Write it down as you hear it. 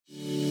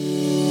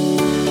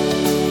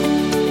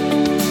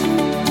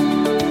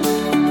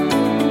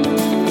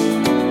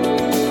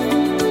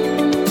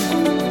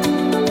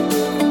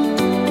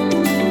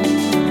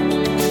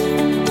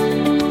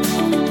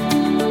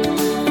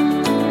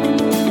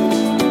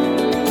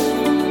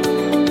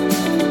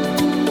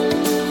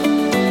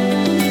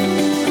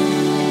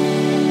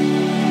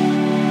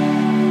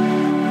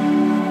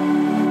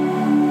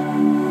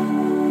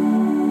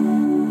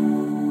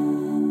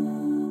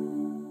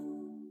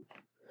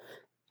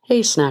Hey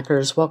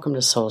snackers, welcome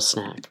to Soul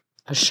Snack,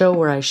 a show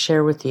where I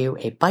share with you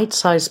a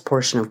bite-sized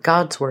portion of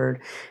God's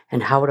Word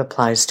and how it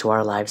applies to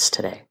our lives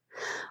today.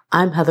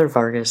 I'm Heather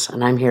Vargas,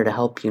 and I'm here to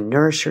help you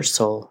nourish your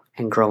soul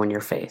and grow in your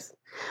faith.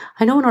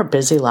 I know in our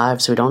busy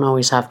lives we don't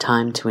always have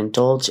time to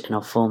indulge in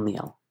a full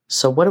meal.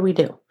 So what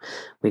do?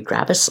 We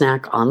grab a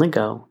snack on the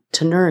go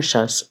to nourish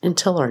us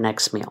until our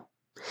next meal.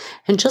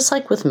 And just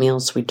like with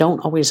meals, we don't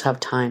always have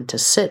time to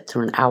sit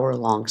through an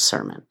hour-long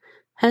sermon.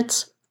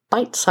 Hence,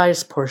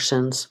 bite-sized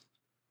portions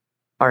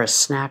are a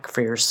snack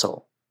for your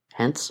soul.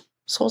 Hence,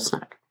 Soul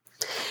Snack.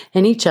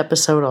 In each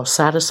episode, I'll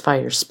satisfy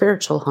your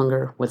spiritual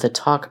hunger with a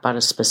talk about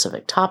a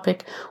specific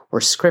topic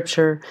or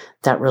scripture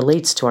that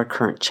relates to our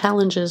current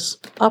challenges,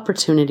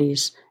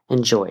 opportunities,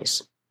 and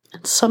joys,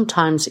 and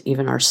sometimes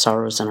even our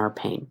sorrows and our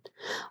pain.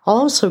 I'll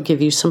also give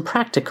you some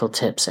practical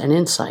tips and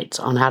insights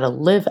on how to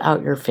live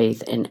out your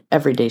faith in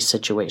everyday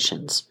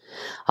situations.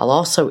 I'll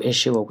also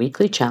issue a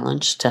weekly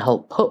challenge to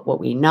help put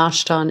what we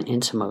noshed on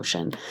into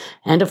motion,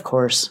 and of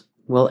course,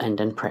 we'll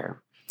end in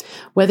prayer.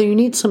 Whether you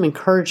need some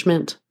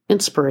encouragement,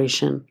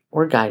 inspiration,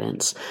 or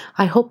guidance,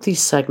 I hope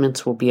these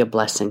segments will be a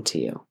blessing to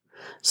you.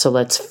 So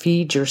let's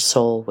feed your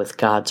soul with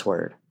God's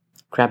Word.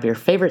 Grab your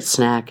favorite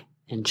snack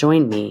and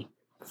join me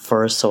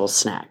for a soul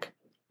snack.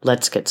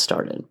 Let's get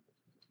started.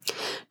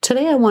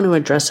 Today I want to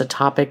address a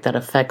topic that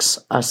affects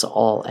us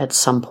all at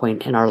some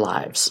point in our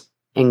lives: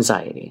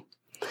 anxiety.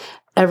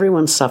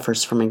 Everyone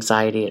suffers from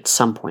anxiety at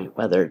some point,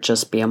 whether it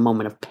just be a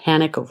moment of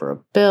panic over a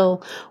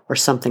bill or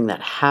something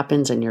that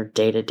happens in your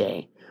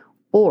day-to-day,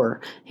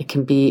 or it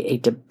can be a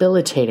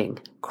debilitating,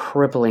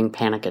 crippling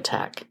panic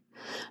attack.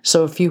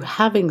 So if you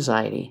have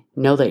anxiety,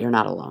 know that you're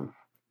not alone.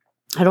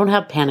 I don't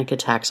have panic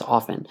attacks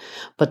often,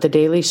 but the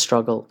daily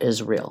struggle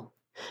is real.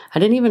 I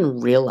didn't even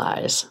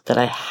realize that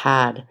I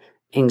had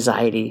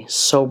anxiety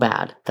so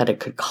bad that it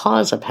could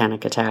cause a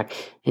panic attack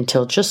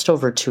until just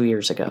over 2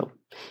 years ago.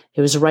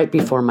 It was right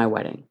before my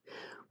wedding.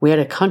 We had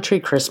a country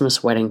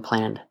Christmas wedding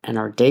planned, and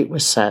our date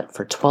was set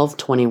for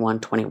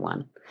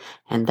 12/21/21.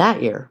 And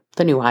that year,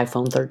 the new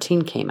iPhone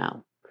 13 came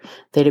out.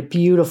 They had a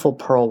beautiful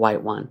pearl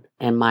white one,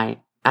 and my,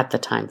 at the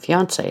time,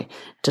 fiance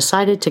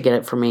decided to get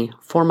it for me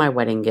for my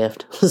wedding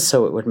gift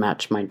so it would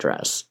match my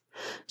dress.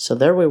 So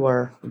there we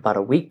were, about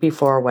a week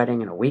before our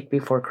wedding and a week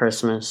before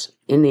Christmas,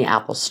 in the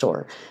Apple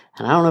store.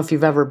 And I don't know if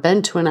you've ever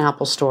been to an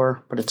Apple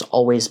store, but it's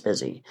always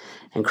busy.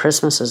 And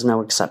Christmas is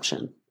no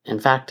exception. In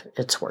fact,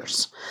 it's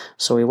worse.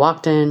 So we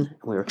walked in,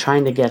 we were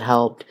trying to get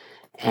help,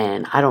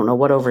 and I don't know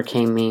what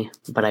overcame me,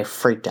 but I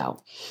freaked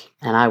out.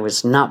 And I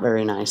was not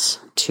very nice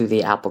to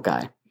the Apple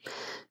guy,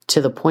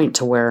 to the point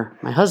to where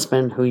my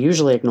husband, who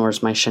usually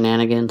ignores my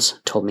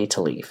shenanigans, told me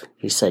to leave.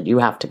 He said, "You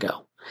have to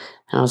go."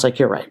 And I was like,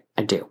 "You're right,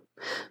 I do."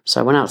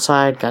 So I went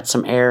outside, got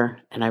some air,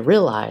 and I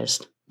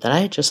realized that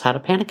I had just had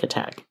a panic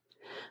attack.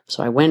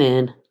 So I went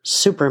in,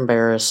 super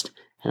embarrassed,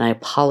 and I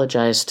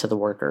apologized to the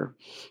worker.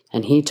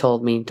 And he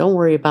told me, "Don't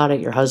worry about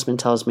it, your husband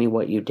tells me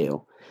what you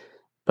do."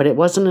 But it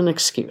wasn't an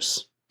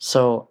excuse.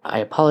 So I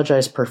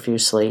apologized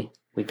profusely,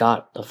 we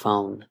got the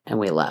phone, and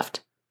we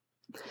left.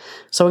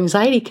 So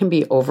anxiety can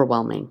be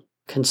overwhelming,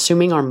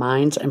 consuming our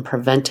minds and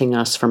preventing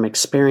us from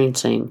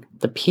experiencing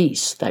the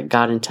peace that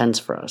God intends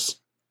for us.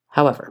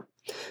 However,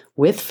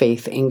 with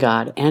faith in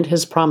God and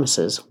His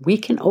promises, we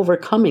can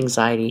overcome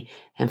anxiety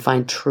and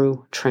find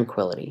true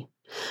tranquility.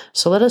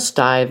 So let us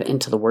dive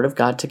into the Word of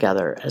God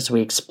together as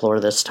we explore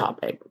this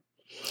topic.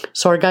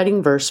 So our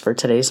guiding verse for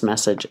today's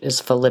message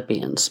is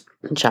Philippians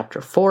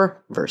chapter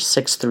 4, verse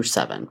 6 through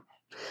 7.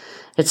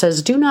 It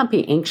says, "Do not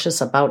be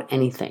anxious about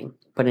anything,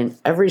 but in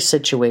every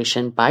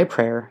situation, by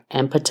prayer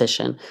and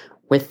petition,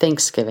 with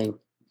thanksgiving,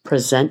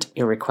 present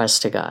your requests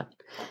to God.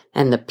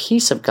 And the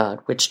peace of God,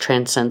 which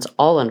transcends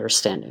all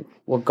understanding,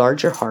 will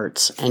guard your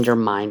hearts and your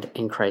mind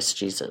in Christ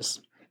Jesus."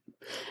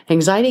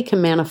 Anxiety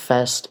can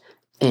manifest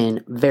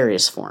in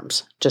various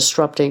forms,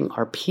 disrupting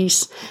our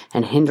peace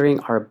and hindering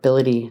our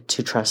ability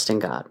to trust in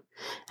God.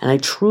 And I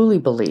truly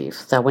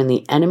believe that when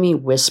the enemy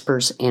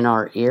whispers in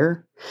our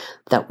ear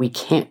that we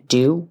can't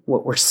do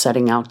what we're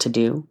setting out to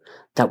do,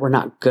 that we're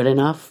not good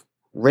enough,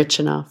 rich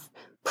enough,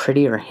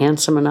 pretty or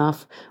handsome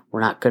enough, we're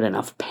not good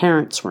enough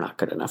parents, we're not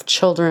good enough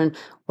children,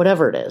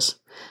 whatever it is,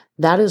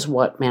 that is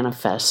what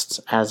manifests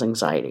as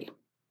anxiety.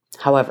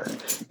 However,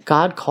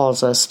 God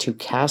calls us to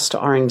cast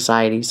our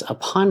anxieties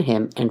upon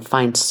Him and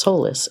find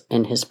solace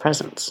in His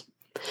presence.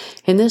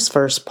 In this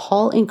verse,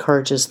 Paul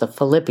encourages the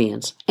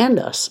Philippians and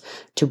us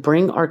to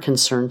bring our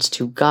concerns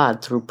to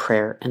God through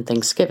prayer and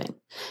thanksgiving.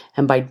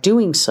 And by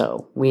doing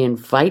so, we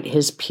invite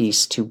His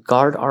peace to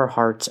guard our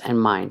hearts and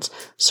minds,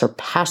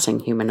 surpassing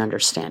human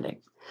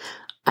understanding.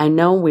 I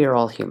know we are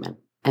all human,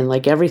 and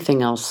like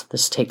everything else,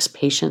 this takes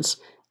patience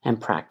and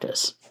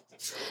practice.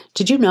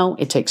 Did you know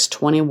it takes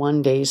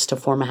 21 days to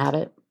form a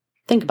habit?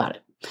 Think about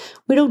it.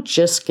 We don't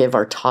just give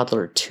our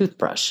toddler a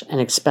toothbrush and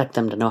expect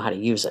them to know how to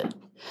use it.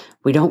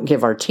 We don't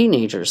give our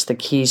teenagers the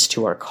keys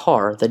to our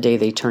car the day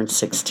they turn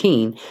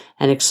 16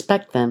 and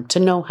expect them to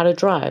know how to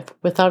drive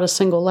without a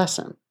single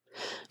lesson.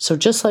 So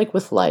just like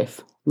with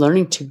life,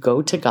 Learning to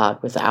go to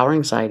God with our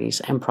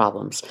anxieties and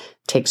problems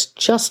takes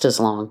just as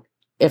long,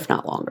 if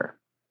not longer.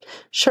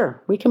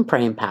 Sure, we can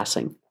pray in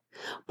passing,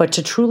 but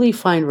to truly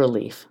find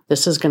relief,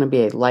 this is going to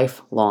be a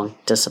lifelong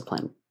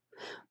discipline.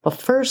 But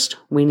first,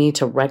 we need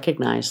to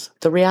recognize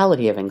the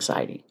reality of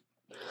anxiety.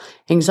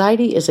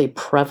 Anxiety is a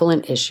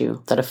prevalent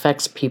issue that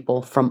affects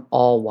people from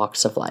all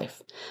walks of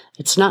life.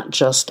 It's not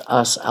just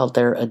us out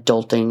there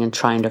adulting and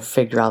trying to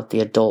figure out the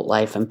adult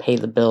life and pay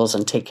the bills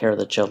and take care of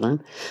the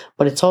children,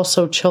 but it's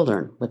also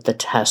children with the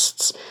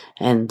tests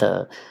and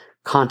the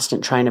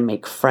constant trying to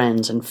make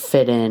friends and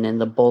fit in and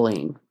the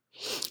bullying.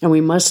 And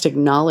we must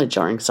acknowledge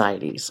our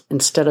anxieties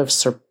instead of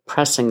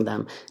suppressing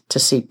them to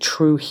seek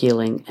true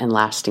healing and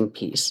lasting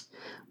peace.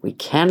 We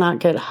cannot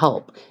get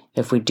help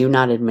if we do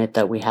not admit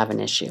that we have an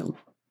issue.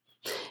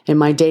 In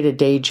my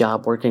day-to-day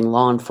job working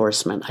law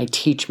enforcement, I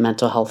teach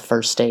mental health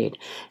first aid,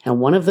 and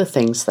one of the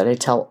things that I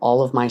tell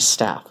all of my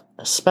staff,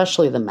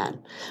 especially the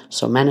men,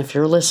 so men, if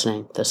you're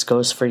listening, this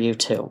goes for you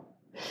too.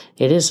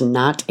 It is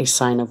not a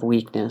sign of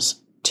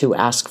weakness to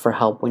ask for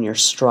help when you're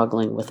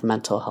struggling with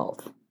mental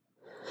health.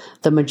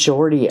 The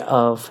majority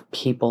of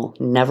people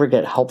never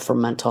get help for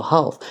mental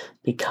health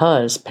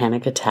because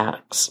panic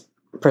attacks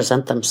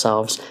present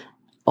themselves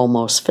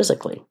almost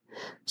physically.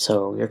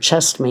 So your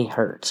chest may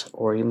hurt,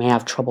 or you may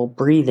have trouble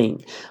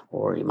breathing,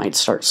 or you might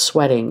start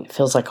sweating. It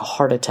feels like a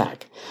heart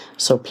attack.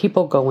 So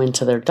people go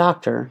into their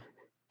doctor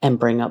and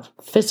bring up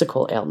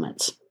physical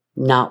ailments,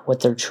 not what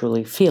they're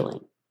truly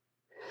feeling.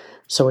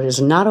 So it is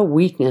not a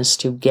weakness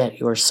to get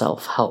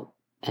yourself help.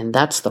 And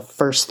that's the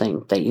first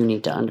thing that you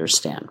need to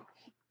understand.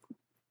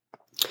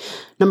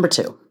 Number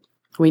 2,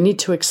 we need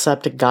to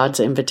accept God's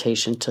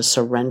invitation to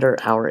surrender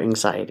our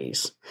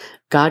anxieties.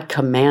 God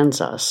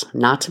commands us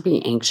not to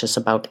be anxious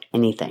about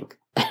anything.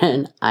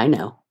 And I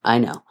know,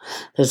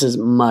 this is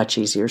much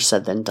easier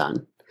said than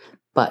done.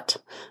 But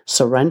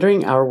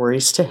surrendering our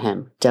worries to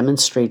Him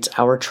demonstrates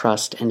our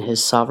trust in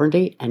His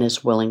sovereignty and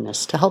His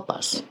willingness to help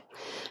us.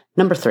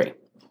 Number 3,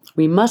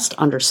 we must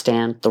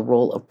understand the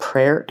role of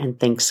prayer and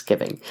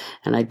thanksgiving.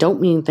 And I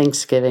don't mean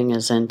thanksgiving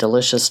as in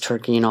delicious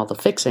turkey and all the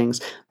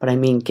fixings, but I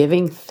mean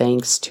giving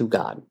thanks to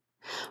God.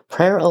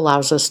 Prayer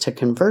allows us to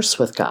converse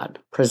with God,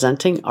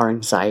 presenting our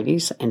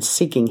anxieties and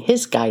seeking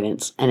His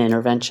guidance and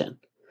intervention.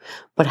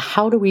 But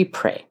how do we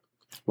pray?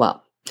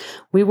 Well,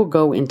 we will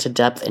go into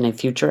depth in a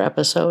future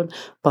episode,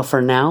 but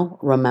for now,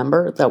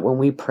 remember that when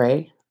we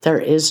pray, there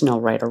is no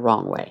right or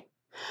wrong way.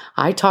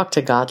 I talk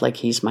to God like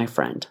He's my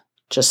friend,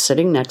 just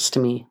sitting next to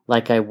me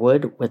like I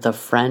would with a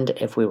friend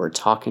if we were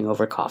talking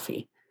over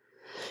coffee.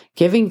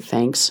 Giving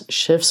thanks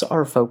shifts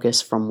our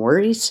focus from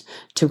worries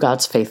to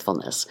God's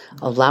faithfulness,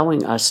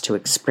 allowing us to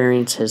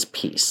experience His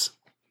peace.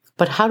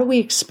 But how do we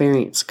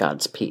experience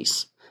God's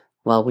peace?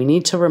 Well, we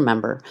need to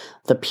remember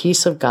the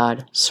peace of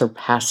God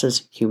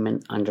surpasses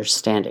human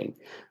understanding,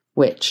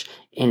 which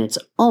in its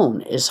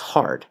own is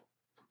hard,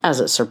 as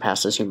it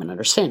surpasses human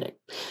understanding.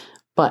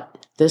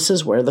 But this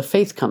is where the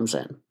faith comes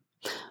in.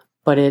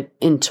 But it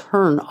in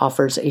turn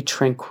offers a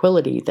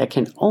tranquility that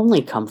can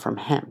only come from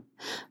Him.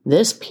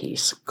 This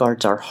peace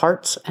guards our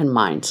hearts and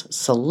minds,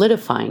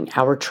 solidifying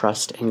our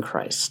trust in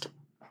Christ.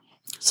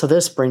 So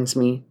this brings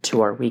me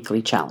to our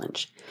weekly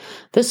challenge.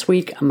 This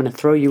week, I'm going to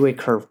throw you a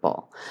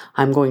curveball.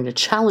 I'm going to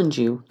challenge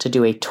you to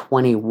do a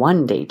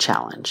 21-day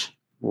challenge.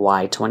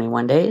 Why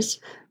 21 days?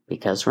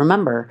 Because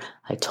remember,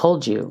 I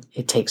told you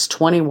it takes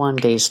 21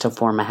 days to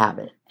form a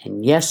habit.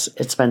 And yes,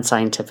 it's been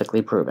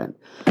scientifically proven.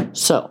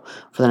 So,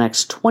 for the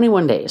next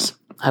 21 days,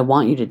 I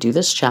want you to do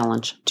this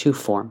challenge to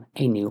form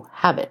a new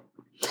habit.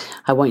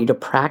 I want you to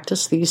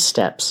practice these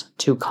steps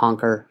to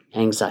conquer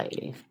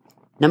anxiety.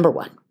 Number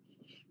 1,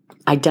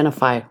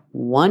 identify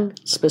one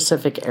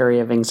specific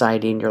area of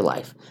anxiety in your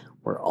life.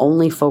 We're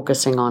only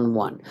focusing on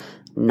one,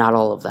 not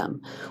all of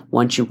them.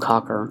 Once you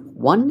conquer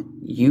one,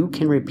 you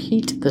can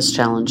repeat this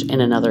challenge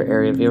in another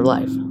area of your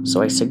life.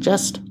 So I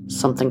suggest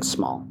something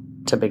small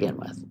to begin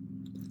with.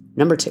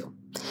 Number 2,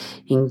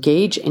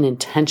 engage in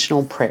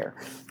intentional prayer,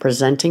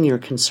 presenting your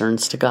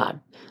concerns to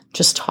God.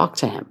 Just talk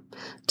to Him.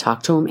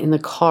 Talk to Him in the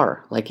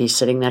car like He's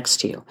sitting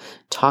next to you.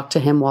 Talk to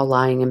Him while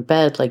lying in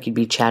bed like you'd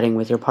be chatting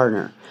with your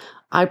partner.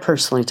 I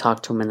personally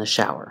talk to Him in the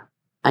shower.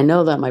 I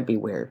know that might be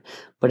weird,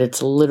 but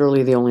it's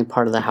literally the only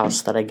part of the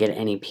house that I get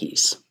any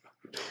peace.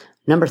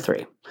 Number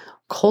 3,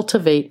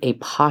 cultivate a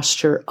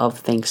posture of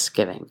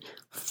thanksgiving,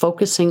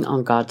 focusing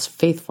on God's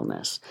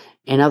faithfulness.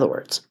 In other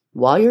words,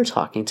 while you're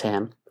talking to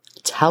Him,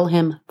 tell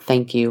Him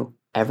thank you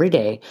every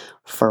day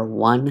for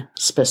one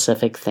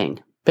specific thing,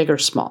 big or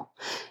small.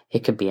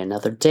 It could be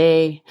another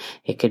day.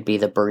 It could be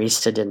the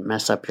barista didn't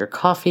mess up your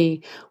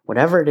coffee.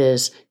 Whatever it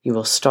is, you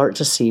will start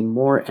to see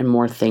more and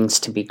more things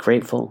to be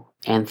grateful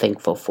and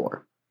thankful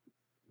for.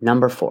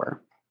 Number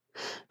 4,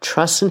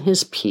 trust in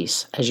His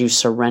peace as you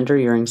surrender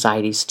your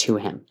anxieties to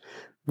Him.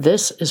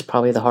 This is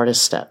probably the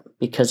hardest step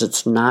because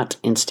it's not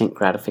instant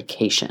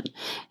gratification.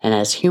 And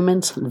as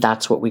humans,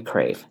 that's what we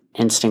crave,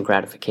 instant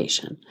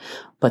gratification.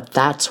 But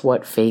that's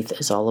what faith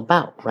is all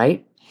about,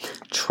 right?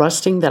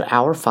 Trusting that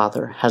our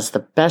Father has the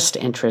best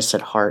interests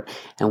at heart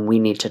and we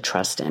need to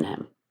trust in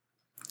Him.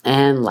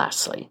 And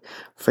lastly,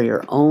 for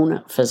your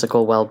own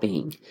physical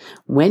well-being,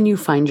 when you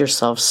find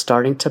yourself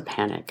starting to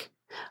panic,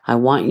 I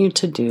want you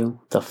to do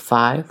the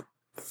 5,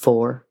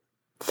 4,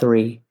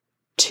 3,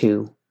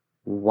 2,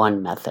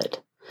 1 method.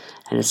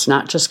 And it's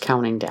not just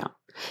counting down.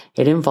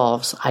 It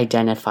involves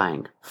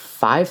identifying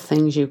 5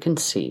 things you can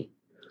see,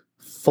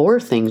 4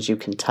 things you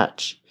can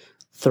touch,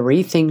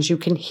 3 things you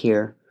can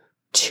hear,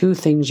 2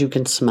 things you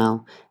can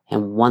smell,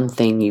 and 1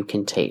 thing you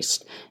can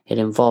taste. It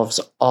involves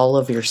all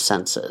of your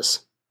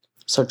senses.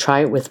 So try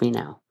it with me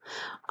now.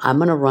 I'm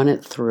going to run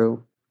it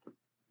through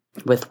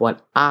with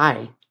what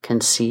I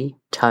can see,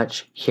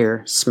 touch,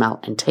 hear, smell,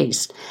 and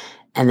taste.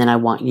 And then I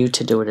want you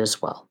to do it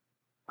as well.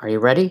 Are you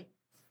ready?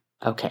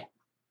 Okay.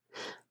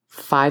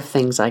 5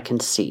 things I can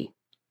see: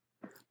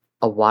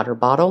 a water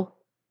bottle,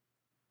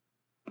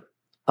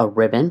 a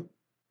ribbon,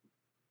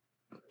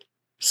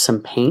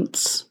 some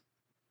paints,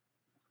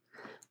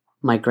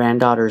 my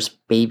granddaughter's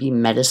baby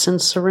medicine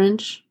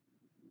syringe,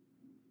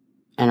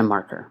 and a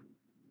marker.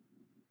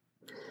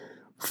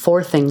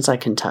 4 things I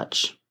can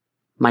touch: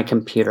 my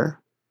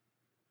computer,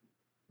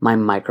 my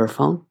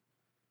microphone,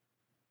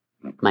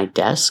 my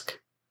desk,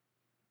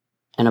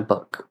 and a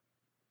book.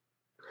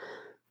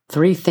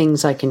 3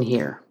 things I can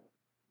hear: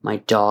 my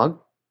dog,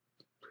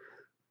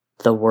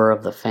 the whir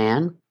of the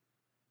fan,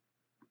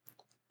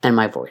 and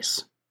my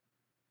voice.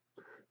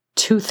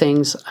 2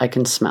 things I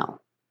can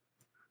smell: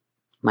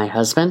 my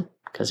husband,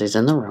 because he's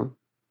in the room,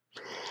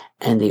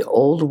 and the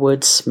old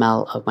wood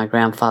smell of my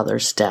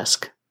grandfather's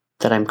desk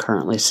that I'm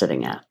currently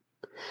sitting at.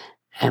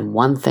 And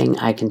 1 thing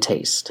I can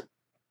taste: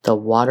 the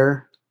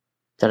water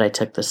that I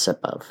took the sip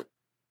of.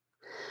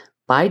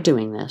 By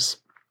doing this,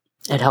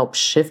 it helps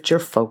shift your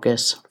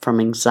focus from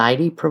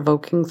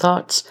anxiety-provoking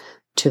thoughts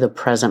to the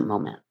present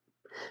moment,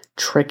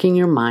 tricking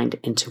your mind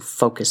into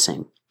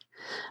focusing.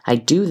 I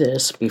do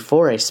this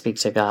before I speak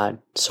to God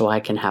so I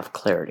can have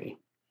clarity.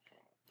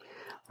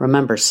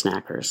 Remember,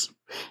 snackers,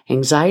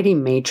 anxiety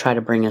may try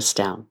to bring us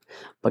down,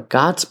 but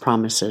God's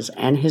promises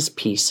and His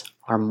peace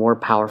are more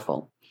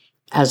powerful.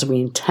 As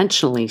we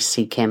intentionally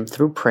seek Him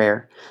through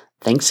prayer,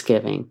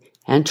 thanksgiving,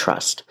 and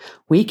trust,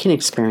 we can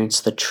experience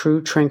the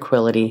true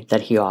tranquility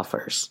that He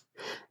offers.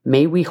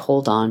 May we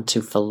hold on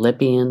to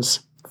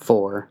Philippians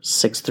 4,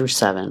 6 through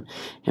 7,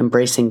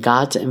 embracing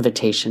God's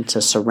invitation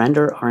to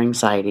surrender our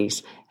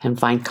anxieties and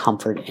find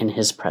comfort in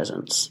His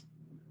presence.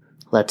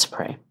 Let's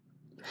pray.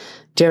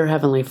 Dear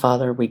Heavenly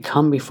Father, we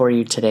come before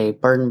you today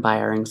burdened by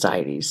our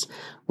anxieties.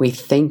 We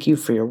thank you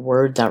for your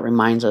word that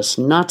reminds us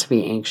not to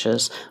be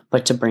anxious,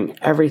 but to bring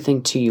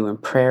everything to you in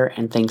prayer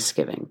and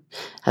thanksgiving.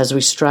 As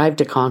we strive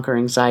to conquer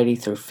anxiety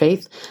through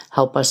faith,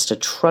 help us to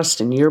trust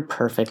in your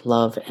perfect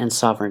love and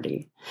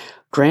sovereignty.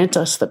 Grant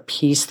us the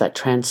peace that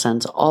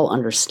transcends all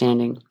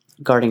understanding,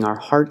 guarding our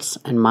hearts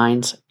and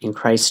minds in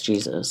Christ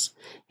Jesus.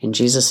 In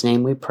Jesus'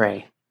 name we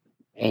pray.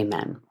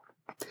 Amen.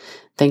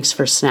 Thanks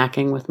for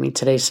snacking with me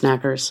today,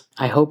 snackers.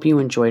 I hope you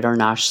enjoyed our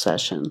Nosh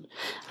session.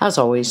 As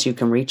always, you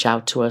can reach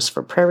out to us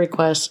for prayer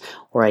requests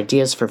or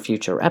ideas for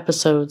future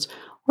episodes,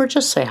 or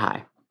just say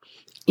hi.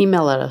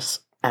 Email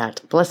us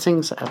at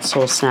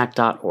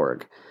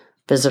blessings@soulsnack.org.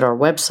 Visit our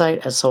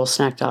website at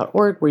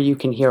soulsnack.org, where you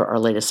can hear our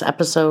latest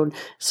episode,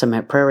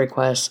 submit prayer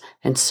requests,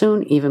 and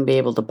soon even be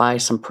able to buy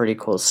some pretty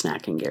cool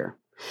snacking gear.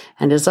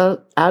 And as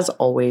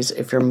always,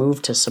 if you're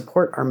moved to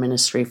support our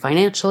ministry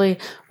financially,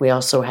 we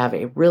also have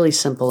a really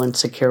simple and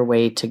secure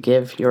way to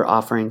give your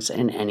offerings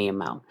in any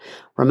amount.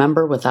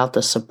 Remember, without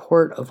the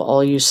support of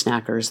all you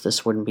snackers,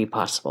 this wouldn't be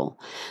possible.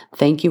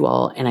 Thank you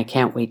all, and I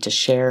can't wait to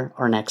share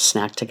our next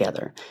snack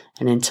together.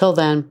 And until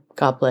then,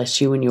 God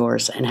bless you and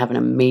yours, and have an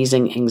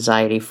amazing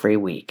anxiety-free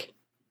week.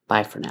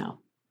 Bye for now.